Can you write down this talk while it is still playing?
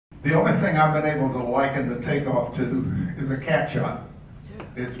The only thing I've been able to liken the takeoff to is a cat shot.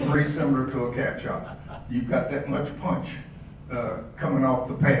 It's pretty similar to a cat shot. You've got that much punch coming off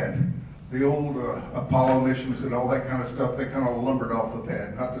the pad. The old Apollo missions and all that kind of stuff, they kind of lumbered off the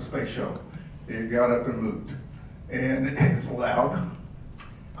pad, not the space shuttle. It got up and moved. And it's loud.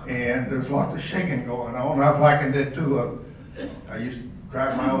 And there's lots of shaking going on. I've likened it to I used to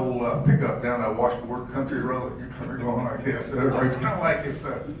drive my old pickup down a washboard country road. You're kind of going like this. It's kind of like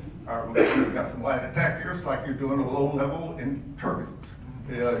if you've got some light attack here, it's like you're doing a low level in turbulence.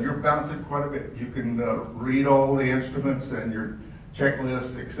 You're bouncing quite a bit. You can read all the instruments and your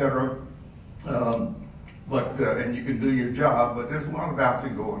checklist, etc. And you can do your job, but there's a lot of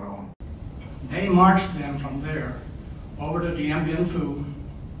bouncing going on. They marched them from there over to Dien Bien Phu.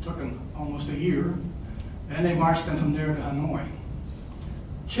 Took them almost a year. Then they marched them from there to Hanoi.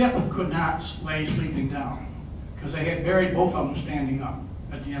 Chip could not lay sleeping down because they had buried both of them standing up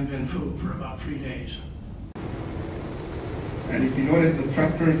at Dien Bien Phu for about 3 days. And if you notice, the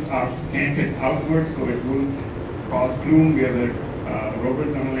thrusters are slanted outwards so it won't cause plume where the rover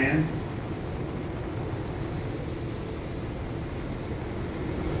is going to land.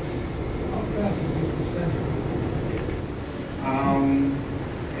 How fast is this descending?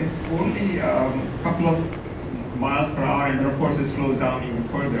 It's only a couple of miles per hour, and then of course it slows down even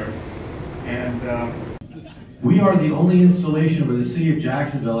further. And we are the only installation where the city of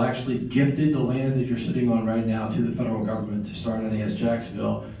Jacksonville actually gifted the land that you're sitting on right now to the federal government to start NAS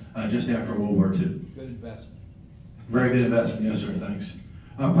Jacksonville just after World War II. Good investment. Very good investment, yes sir, thanks.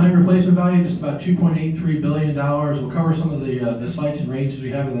 Planned replacement value, just about $2.83 billion. We'll cover some of the sites and ranges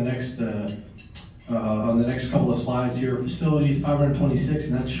we have in the next on the next couple of slides here. Facilities, 526,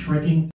 and that's shrinking.